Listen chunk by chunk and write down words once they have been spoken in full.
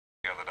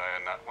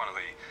and one of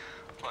the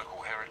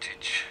local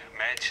heritage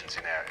mansions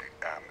in our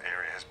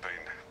area has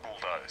been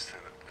bulldozed,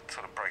 and it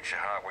sort of breaks your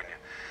heart when you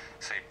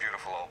see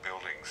beautiful old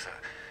buildings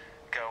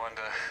go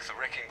under the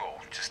wrecking ball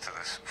just for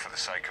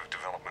the sake of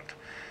development.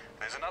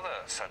 There's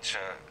another such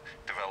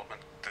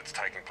development that's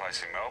taking place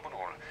in Melbourne,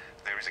 or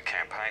there is a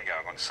campaign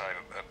going on to save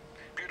a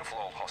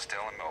beautiful old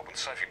hostel in Melbourne.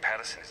 Sophie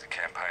Patterson is the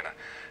campaigner,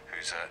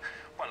 who's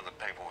one of the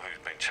people who's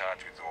been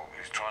charged with, or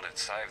who's trying to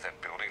save that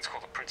building. It's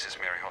called the Princess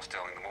Mary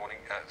Hostel in the morning,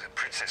 the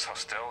Princess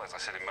Hostel, as I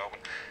said, in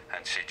Melbourne,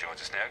 and she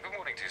joins us now. Good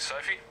morning to you,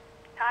 Sophie.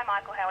 Hi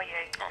Michael, how are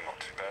you? I'm not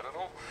too bad at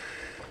all.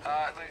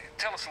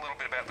 Tell us a little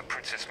bit about the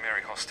Princess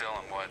Mary Hostel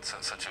and why it's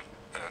such an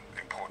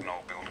important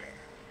old building.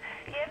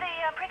 Yeah,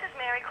 the Princess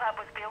Mary Club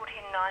was built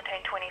in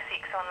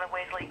 1926 on the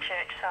Wesley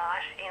Church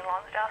site in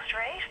Lonsdale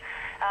Street,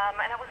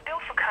 and it was built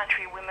for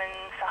country women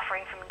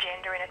suffering from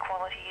gender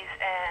inequalities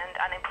and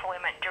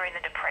unemployment during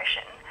the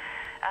Depression.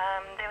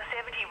 There were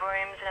 70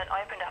 rooms, and it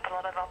opened up a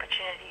lot of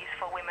opportunities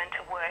for women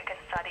to work and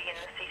study in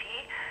the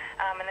city.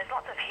 And there's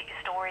lots of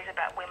stories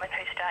about women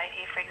who stayed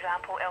here. For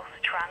example,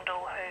 Elsa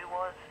Trundle, who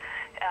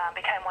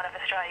became one of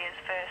Australia's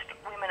first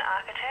women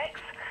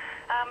architects.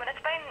 And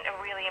it's been a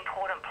really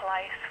important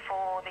place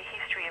for the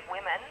history of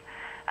women,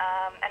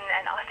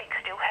 and I think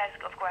still has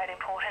of great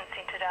importance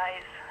in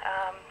today's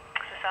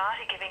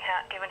society, given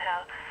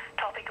how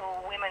topical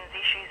women's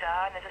issues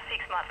are. And there's a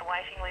 6-month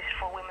waiting list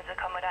for women's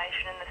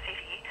accommodation in the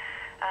city.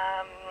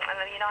 And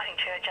the Uniting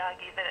Church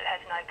argues that it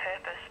has no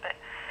purpose, but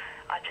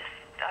I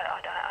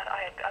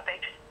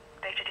beg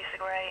to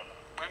disagree.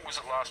 When was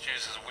it last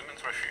used as a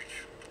women's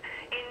refuge?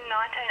 In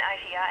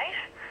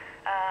 1988.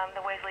 The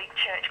Wesley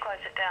Church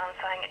closed it down,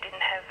 saying it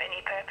didn't have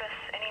any purpose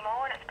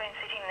anymore, and it's been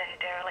sitting there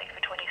derelict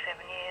for 27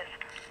 years.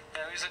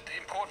 Now, is it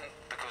important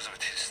because of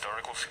its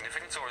historical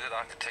significance, or is it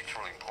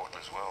architecturally important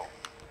as well?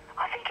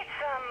 I think it's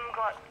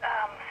got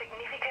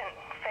significant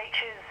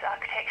features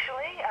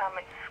architecturally.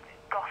 It's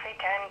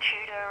Gothic and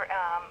Tudor,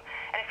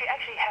 and if you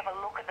actually have a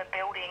look at the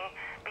building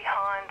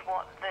behind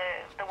what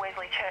the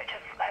Wesley Church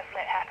has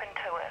let happen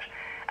to it,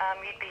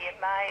 you'd be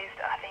amazed,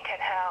 I think, at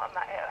how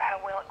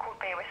well it could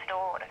be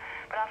restored.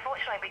 But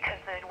unfortunately, because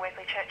the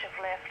Wesley Church have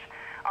left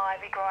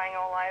ivy growing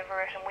all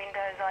over it and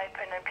windows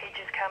open and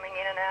pigeons coming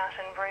in and out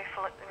and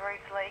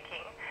roofs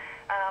leaking,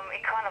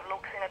 it kind of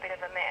looks in a bit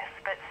of a mess.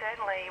 But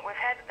certainly we've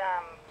had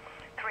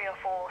 3 or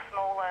 4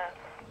 smaller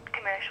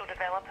commercial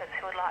developers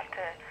who would like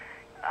to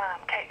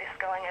keep this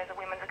going as a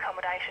women's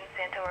accommodation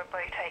centre or a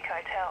boutique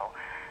hotel,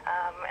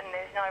 and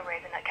there's no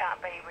reason it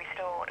can't be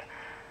restored.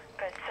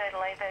 But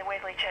certainly the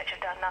Wesley Church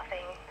have done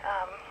nothing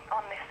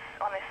on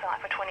this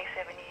site for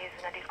 27 years,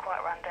 and it is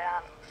quite run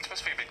down. It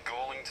must be a bit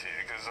galling to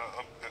you, because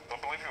I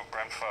believe your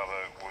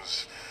grandfather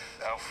was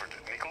Alfred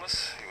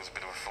Nicholas. He was a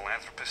bit of a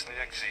philanthropist, and he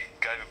actually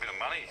gave a bit of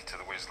money to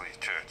the Wesley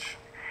Church.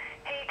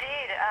 He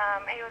did.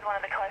 He was one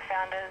of the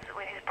co-founders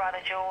with his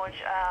brother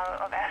George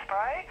of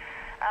Aspro,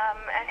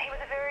 and he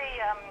was a very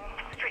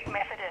strict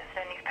Methodist,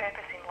 and his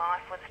purpose in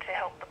life was to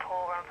help the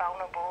poor and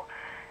vulnerable.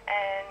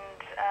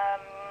 And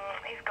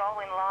his goal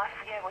in life,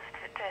 was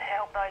to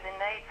help those in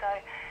need. So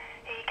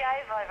he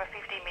gave over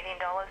 $50 million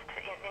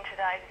in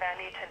today's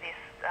value to this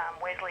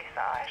Wesley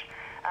site,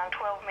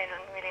 12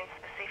 million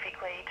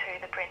specifically to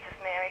the Princess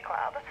Mary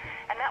Club,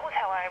 and that was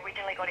how I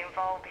originally got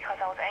involved, because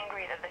I was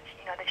angry at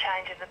the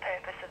change of the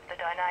purpose of the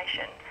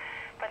donation.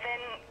 But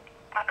then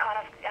I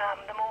kind of,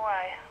 the more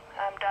I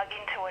dug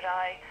into it,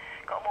 I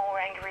got more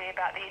angry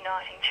about the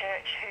Uniting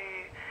Church,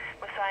 who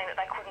were saying that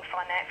they couldn't for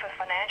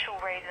financial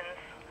reasons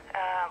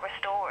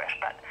restore it,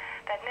 but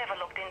they'd never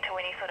looked into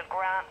any sort of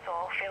grants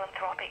or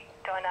philanthropic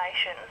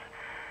donations,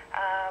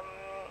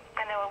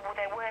 and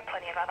there were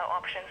plenty of other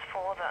options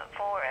for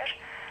it.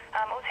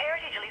 It was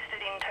heritage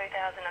listed in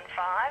 2005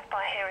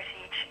 by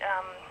Heritage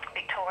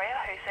Victoria,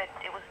 who said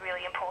it was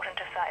really important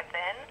to save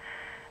then,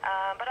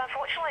 but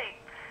unfortunately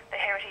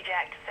the Heritage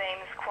Act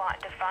seems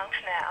quite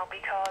defunct now,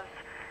 because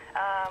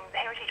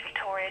Heritage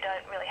Victoria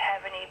don't really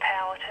have any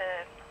power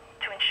to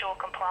ensure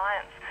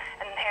compliance,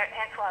 and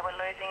hence why we're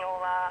losing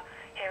all our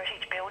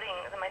heritage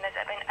buildings. I mean, there's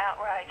been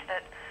outrage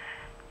that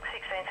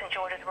 16 St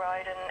George's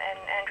Road and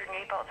Andrew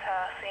Newbolt's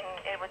house in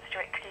Edward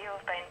Street Steel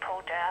have been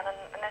pulled down,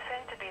 and there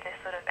seems to be this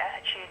sort of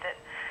attitude that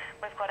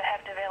we've got to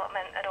have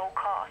development at all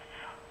costs.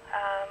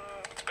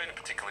 It's been a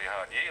particularly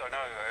hard year. I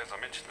know, as I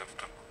mentioned,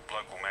 the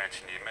local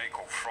mansion near me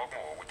called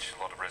Frogmore, which a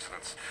lot of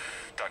residents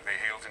dug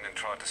their heels in and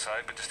tried to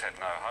save, but just had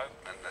no hope.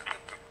 And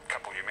the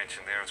couple you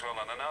mentioned there as well,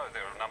 and I know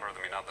there are a number of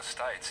them in other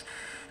states.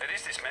 It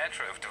is this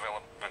mantra of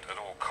development at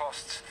all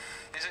costs.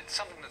 Is it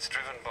something that's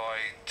driven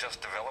by just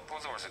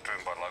developers, or is it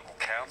driven by local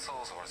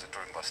councils, or is it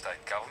driven by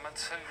state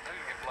governments? Who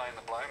you laying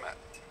the blame at?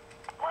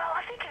 Well,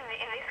 I think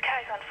in this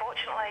case,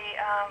 unfortunately,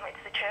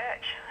 it's the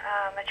church.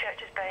 The church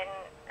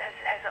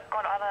has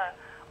got other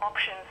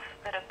options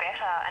that are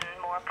better and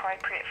more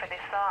appropriate for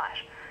this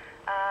site.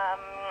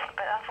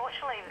 But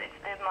unfortunately,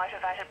 they're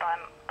motivated by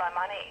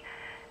money.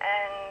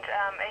 And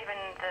even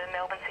the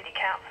Melbourne City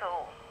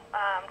Council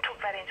took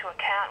that into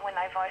account when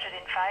they voted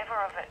in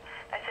favour of it.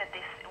 They said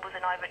this was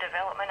an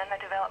overdevelopment and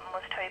the development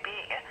was too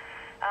big.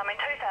 in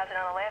 2011,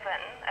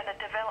 and a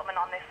development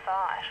on this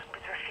site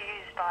was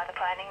refused by the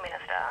planning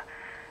minister.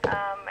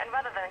 And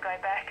rather than go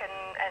back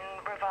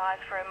and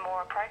revise for a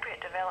more appropriate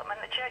development,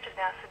 the church has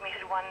now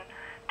submitted one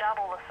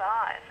double the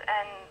size,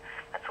 and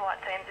that's why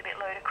it seems a bit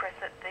ludicrous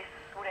that this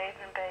would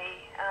even be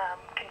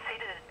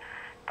considered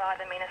by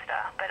the minister.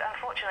 But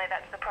unfortunately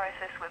that's the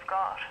process we've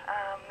got,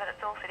 that it's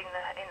all sitting in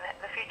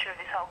the future of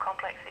this whole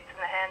complex sits in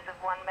the hands of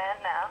one man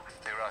now.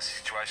 There are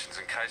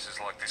situations and cases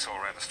like this all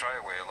around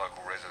Australia where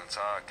local residents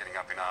are getting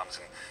up in arms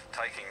and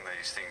taking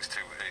these things to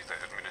either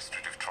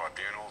administrative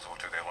tribunals or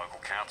to their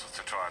local councils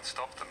to try and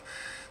stop them.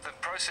 The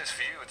process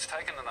for you, it's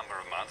taken a number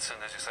of months,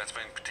 and as you say, it's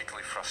been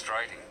particularly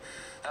frustrating.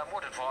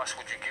 What advice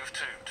would you give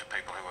to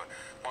people who are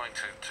wanting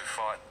to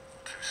fight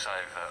to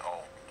save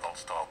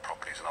old-style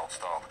properties and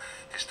old-style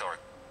historic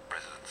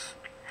residents?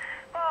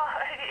 Well,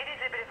 it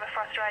is a bit of a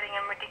frustrating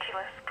and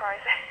ridiculous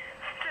process,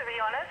 to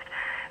be honest.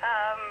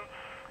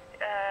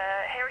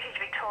 Heritage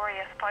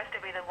Victoria is supposed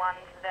to be the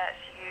ones that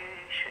you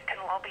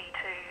can lobby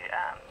to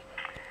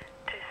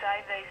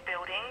save these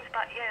buildings,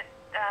 but yet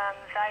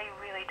they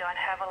really don't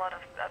have a lot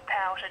of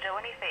power to do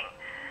anything.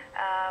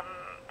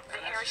 The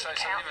Heritage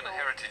Council, even a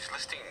heritage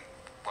listing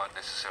won't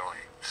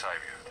necessarily save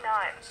you. No,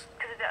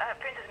 because the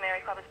Princess Mary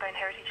Club has been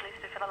heritage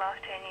listed for the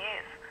last 10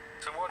 years.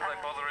 So why do they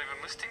bother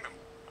even listing them?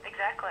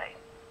 Exactly.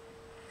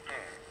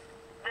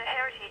 The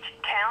Heritage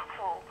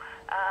Council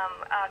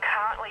are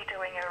currently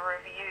doing a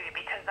review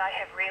because they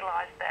have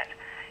realised that,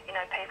 you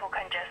know, people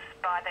can just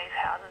buy these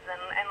houses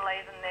and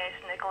leave them there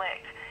to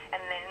neglect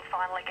and then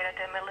finally get a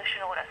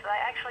demolition order. So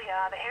they actually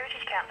are, the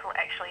Heritage Council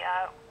actually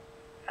are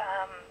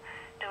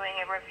doing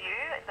a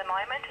review at the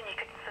moment, and you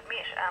can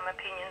submit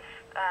opinions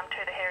to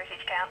the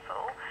Heritage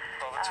Council.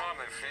 By the time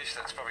they've finished,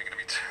 that's probably going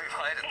to be too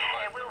late at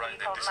the rate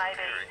they're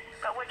disappearing.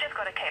 But we've just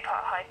got to keep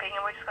hoping,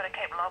 and we've just got to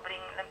keep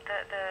lobbying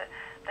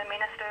the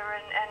minister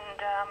and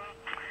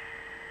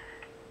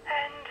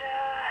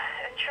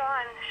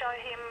try and show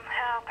him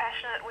how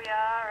passionate we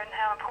are and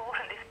how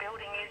important this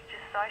building is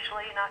just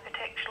socially and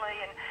architecturally,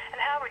 and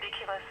how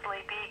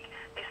ridiculously big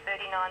this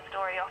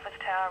 39-storey office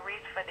tower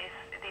is for this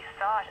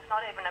site. It's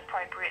not even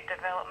appropriate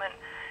development.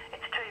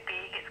 It's too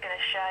big. It's going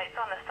to shade. It's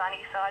on the sunny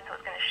side, so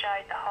it's going to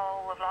shade the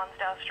whole of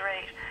Lonsdale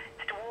Street.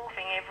 It's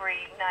dwarfing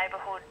every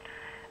neighbourhood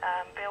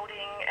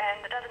building,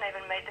 and it doesn't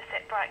even meet the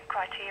setback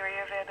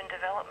criteria of urban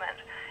development.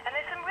 And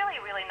there's some really,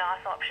 really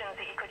nice options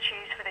that you could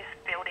choose for this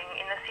building.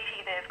 In the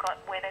city,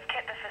 where they've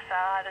kept the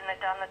facade and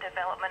they've done the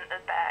development at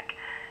the back.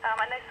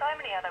 And there's so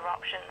many other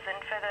options. And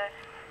for the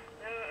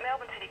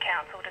Melbourne City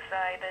Council to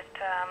say that,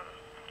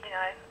 you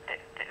know,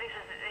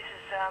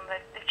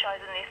 they've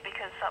chosen this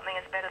because something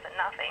is better than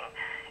nothing,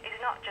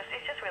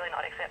 it's just really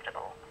not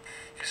acceptable.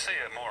 You see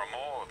more and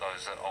more of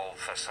those old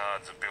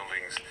facades of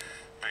buildings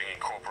being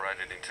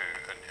incorporated into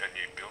a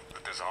new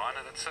design,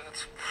 and it's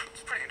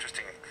pretty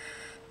interesting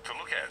to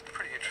look at.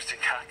 Pretty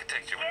interesting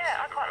architecture.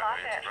 Yeah, I quite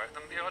like it.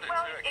 Yeah, I do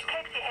well, too, it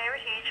keeps your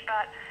heritage,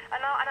 but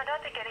and I don't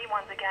think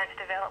anyone's against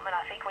development.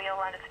 I think we all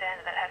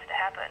understand that has to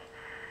happen.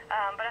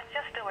 But it's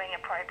just doing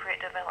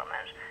appropriate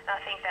development. And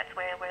I think that's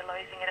where we're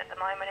losing it at the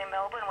moment in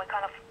Melbourne. We're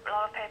a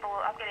lot of people,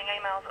 I'm getting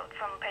emails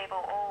from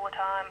people all the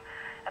time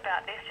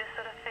about this, just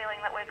sort of feeling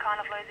that we're kind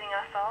of losing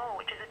our soul,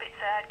 which is a bit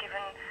sad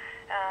given,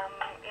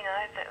 you know,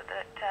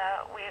 that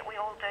we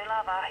all do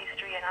love our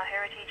history and our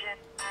heritage.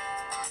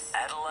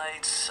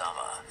 Adelaide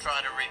summer.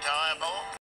 Trying to retire, Bob?